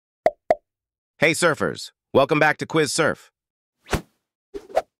Hey surfers, welcome back to Quiz Surf.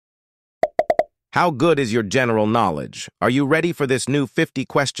 How good is your general knowledge? Are you ready for this new 50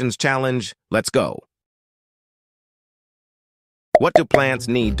 questions challenge? Let's go. What do plants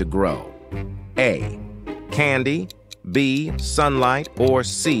need to grow? A. Candy, B. Sunlight, or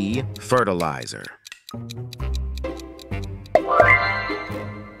C. Fertilizer?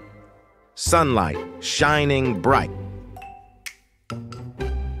 Sunlight, shining bright.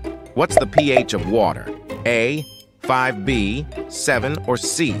 What's the pH of water? A. 5B, 7, or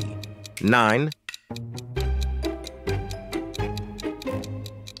C. 9?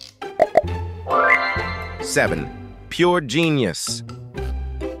 Seven. Pure genius.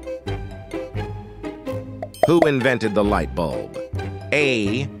 Who invented the light bulb?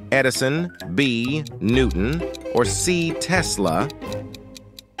 A. Edison, B. Newton, or C. Tesla?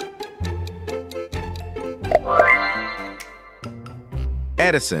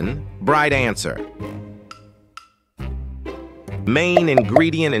 Edison, bright answer. Main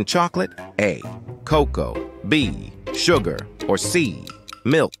ingredient in chocolate? A. Cocoa, B. Sugar, or C.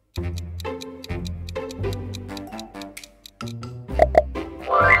 Milk?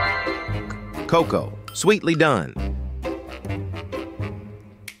 Cocoa, sweetly done.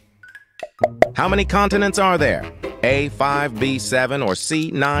 How many continents are there? A. 5, B. 7, or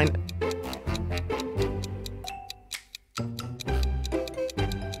C. 9?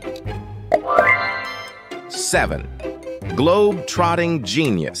 Seven. Globe-trotting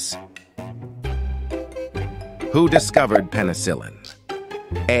genius. Who discovered penicillin?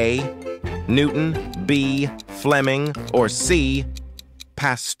 A. Newton, B. Fleming, or C.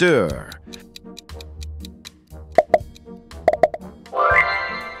 Pasteur?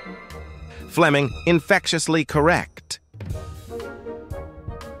 Fleming, infectiously correct.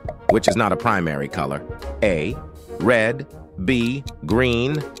 Which is not a primary color? A. Red, B.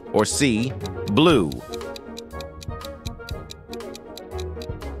 Green, or C. Blue?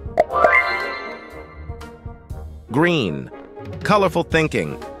 Green. Colorful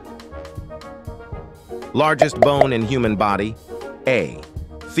thinking. Largest bone in human body? A.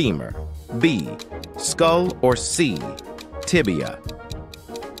 Femur, B. Skull, or C. Tibia?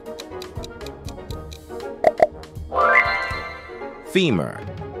 Femur.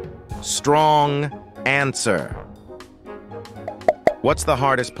 Strong answer. What's the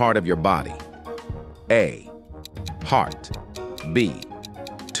hardest part of your body? A. Heart, B.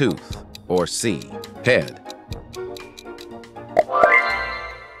 Tooth, or C. Head?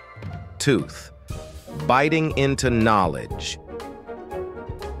 Tooth. Biting into knowledge.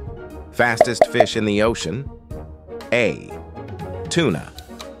 Fastest fish in the ocean? A. Tuna,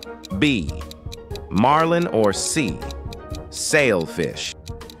 B. Marlin, or C. Sailfish?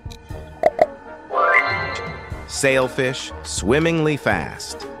 Sailfish, swimmingly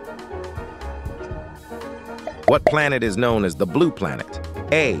fast. What planet is known as the blue planet?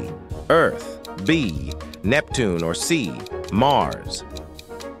 A. Earth, B. Neptune, or C. Mars?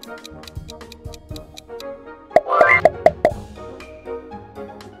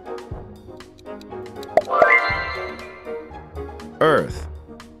 Earth.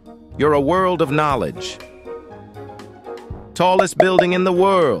 You're a world of knowledge. Tallest building in the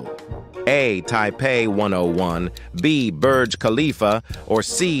world? A. Taipei 101, B. Burj Khalifa, or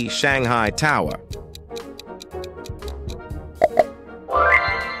C. Shanghai Tower?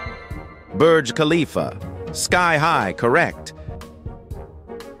 Burj Khalifa. Sky high, correct.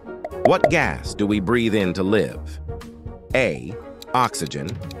 What gas do we breathe in to live? A. Oxygen,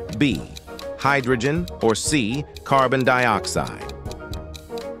 B. Hydrogen, or C. Carbon dioxide?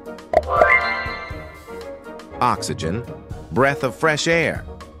 Oxygen. Breath of fresh air.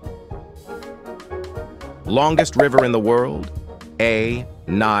 Longest river in the world? A.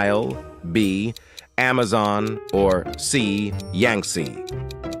 Nile, B. Amazon, or C. Yangtze?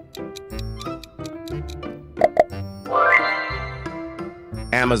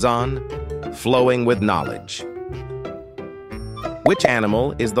 Amazon, flowing with knowledge. Which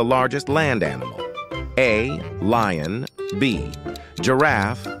animal is the largest land animal? A. Lion, B.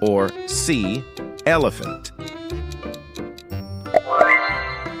 Giraffe, or C. Elephant?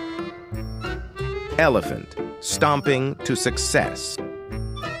 Elephant, stomping to success.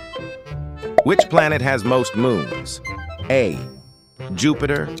 Which planet has most moons? A.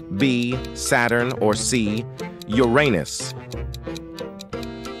 Jupiter, B. Saturn, or C. Uranus?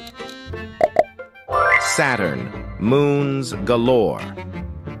 Saturn, moons galore.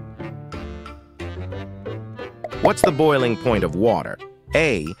 What's the boiling point of water?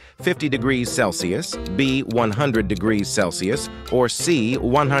 A. 50 degrees Celsius, B. 100 degrees Celsius, or C.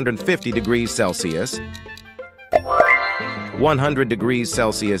 150 degrees Celsius? 100 degrees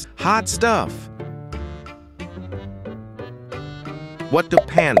Celsius. Hot stuff. What do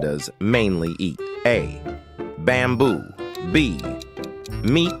pandas mainly eat? A. Bamboo. B.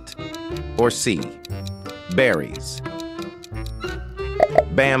 Meat. Or C. Berries.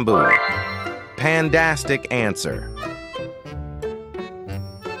 Bamboo. Pandastic answer.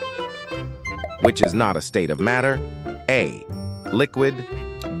 Which is not a state of matter? A. Liquid.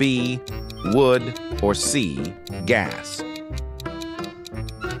 B. Wood. Or C. Gas.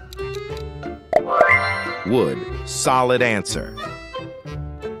 Wood. Solid answer.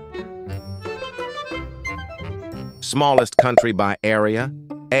 Smallest country by area?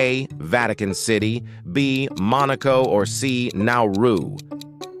 A. Vatican City. B. Monaco. Or C. Nauru.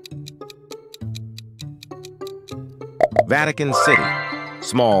 Vatican City.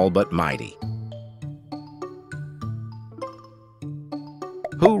 Small but mighty.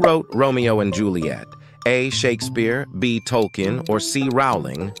 Who wrote Romeo and Juliet? A. Shakespeare. B. Tolkien. Or C.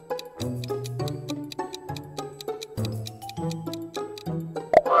 Rowling.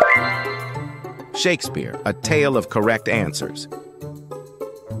 Shakespeare. A tale of correct answers.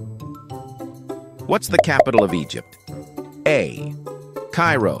 What's the capital of Egypt? A.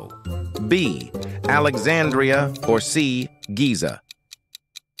 Cairo. B. Alexandria. Or C. Giza.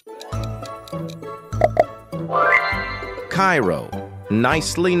 Cairo.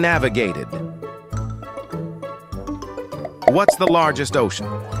 Nicely navigated. What's the largest ocean?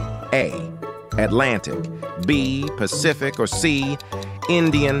 A. Atlantic. B. Pacific. Or C.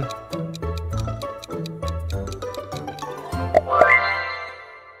 Indian.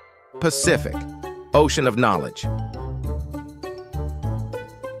 Pacific. Ocean of knowledge.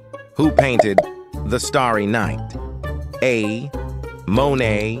 Who painted The Starry Night? A.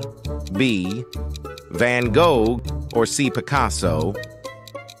 Monet. B. Van Gogh. Or C. Picasso.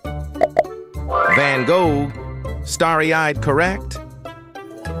 Van Gogh. Starry-eyed, correct?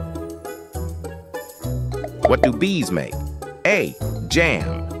 What do bees make? A.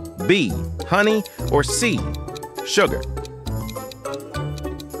 Jam. B. Honey. Or C. Sugar.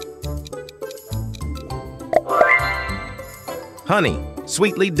 Honey.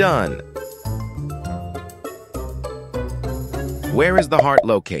 Sweetly done. Where is the heart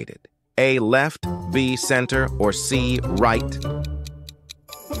located? A. Left. B. Center. Or C. Right.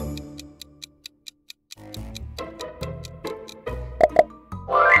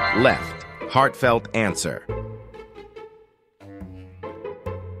 Left. Heartfelt answer.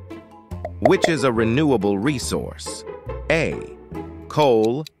 Which is a renewable resource? A.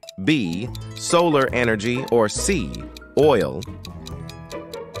 Coal. B. Solar energy. Or C. Oil.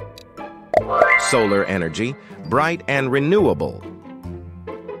 Solar energy. Bright and renewable.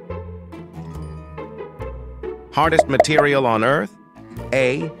 Hardest material on Earth?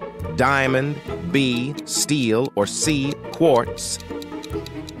 A. Diamond. B. Steel. Or C. Quartz.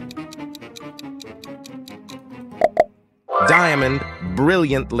 Diamond.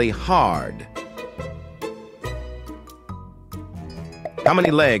 Brilliantly hard. How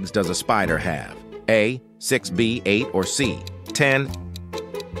many legs does a spider have? A. 6. B. 8. Or C. 10.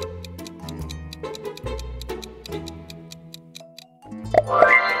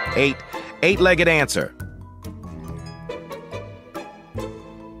 Eight. Eight-legged answer.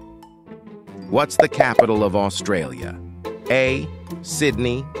 What's the capital of Australia? A.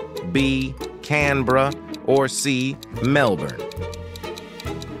 Sydney. B. Canberra. Or C. Melbourne.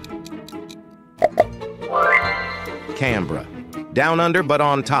 Canberra. Down under but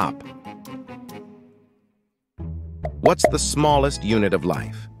on top. What's the smallest unit of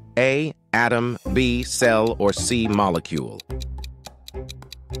life? A. Atom. B. Cell. Or C. Molecule.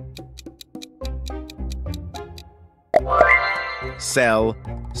 Cell.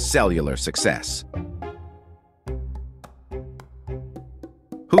 Cellular success.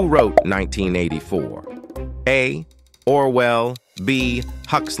 Who wrote 1984? A. Orwell. B.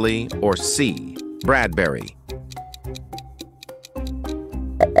 Huxley. Or C. Bradbury.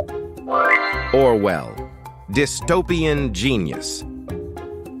 Orwell. Dystopian genius.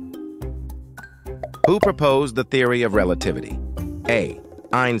 Who proposed the theory of relativity? A.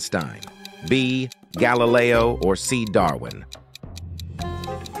 Einstein. B. Galileo. Or C. Darwin.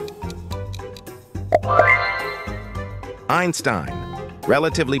 Einstein.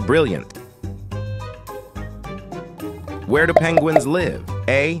 Relatively brilliant. Where do penguins live?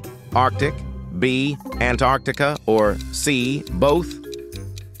 A. Arctic. B. Antarctica. Or C. Both.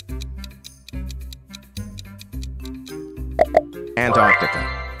 Antarctica.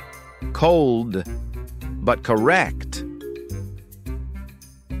 Cold, but correct.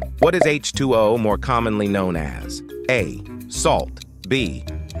 What is H2O more commonly known as? A. Salt. B.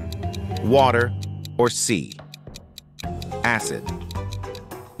 Water. Or C. Acid.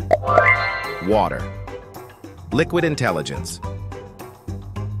 Water. Liquid intelligence.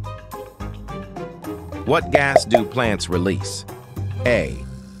 What gas do plants release? A.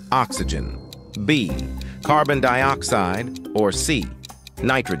 Oxygen. B. Carbon dioxide. Or C.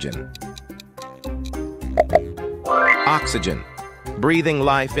 Nitrogen. Oxygen. Breathing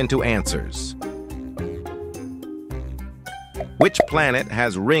life into answers. Which planet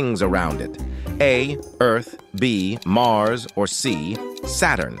has rings around it? A. Earth. B. Mars. Or C.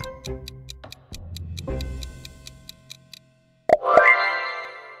 Saturn.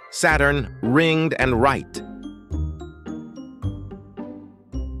 Saturn, ringed and right.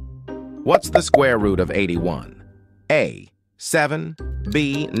 What's the square root of 81? A. 7,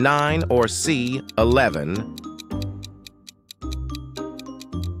 B. 9, or C. 11?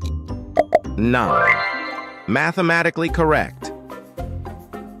 9. Mathematically correct.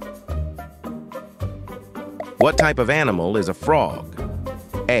 What type of animal is a frog?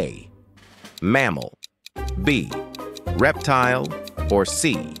 A. Mammal. B. Reptile. Or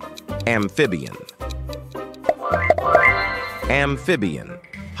C. Amphibian. Amphibian,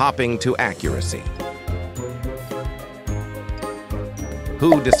 hopping to accuracy.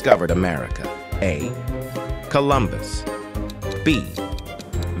 Who discovered America? A. Columbus. B.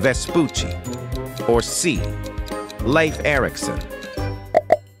 Vespucci. Or C. Leif Erikson.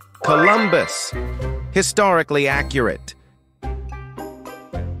 Columbus. Historically accurate.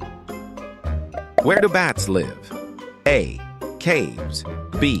 Where do bats live? A. Caves.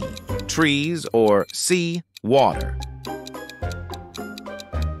 B. Trees. Or C. Water.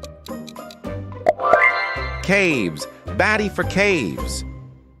 Caves. Batty for caves.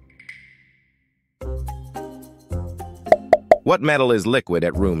 What metal is liquid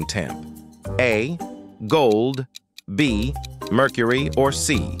at room temp? A. Gold. B. Mercury. Or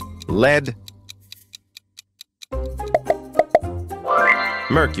C. Lead.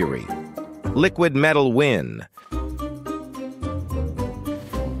 Mercury. Liquid metal win.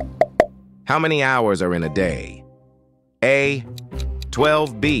 How many hours are in a day? A.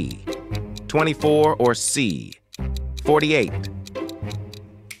 12. B. 24. Or C. 48.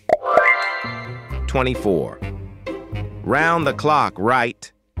 24. Round the clock,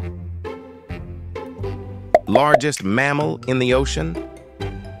 right. Largest mammal in the ocean?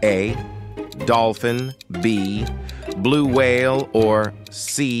 A. Dolphin. B. Blue whale. Or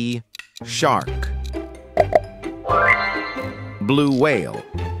C. Shark. Blue whale.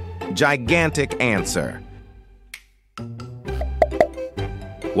 Gigantic answer.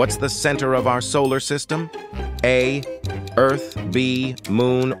 What's the center of our solar system? A. Earth. B.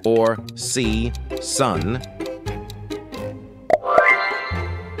 Moon. Or C. Sun.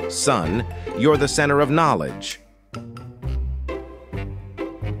 Sun. You're the center of knowledge.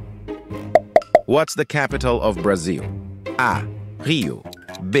 What's the capital of Brazil? A. Rio.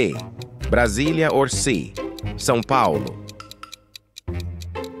 B. Brasília. Or C. São Paulo.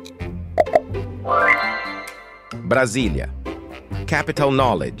 Brasília. Capital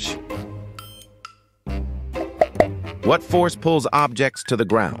knowledge. What force pulls objects to the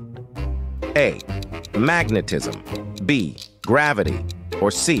ground? A. Magnetism. B. Gravity.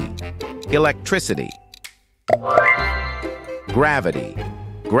 Or C. Electricity. Gravity.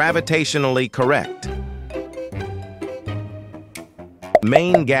 Gravitationally correct.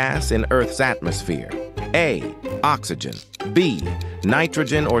 Main gas in Earth's atmosphere. A. Oxygen. B.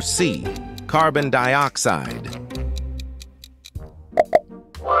 Nitrogen. Or C. Carbon dioxide.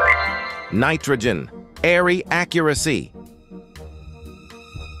 Nitrogen. Airy accuracy.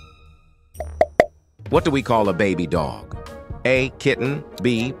 What do we call a baby dog? A. Kitten.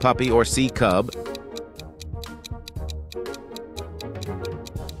 B. Puppy. Or C. Cub.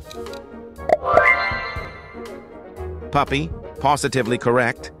 Puppy. Positively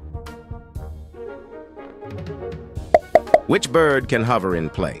correct. Which bird can hover in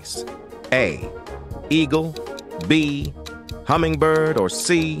place? A. Eagle. B. Hummingbird. Or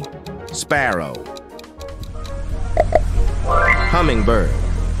C. Sparrow. Hummingbird.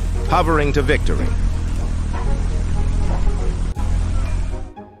 Hovering to victory.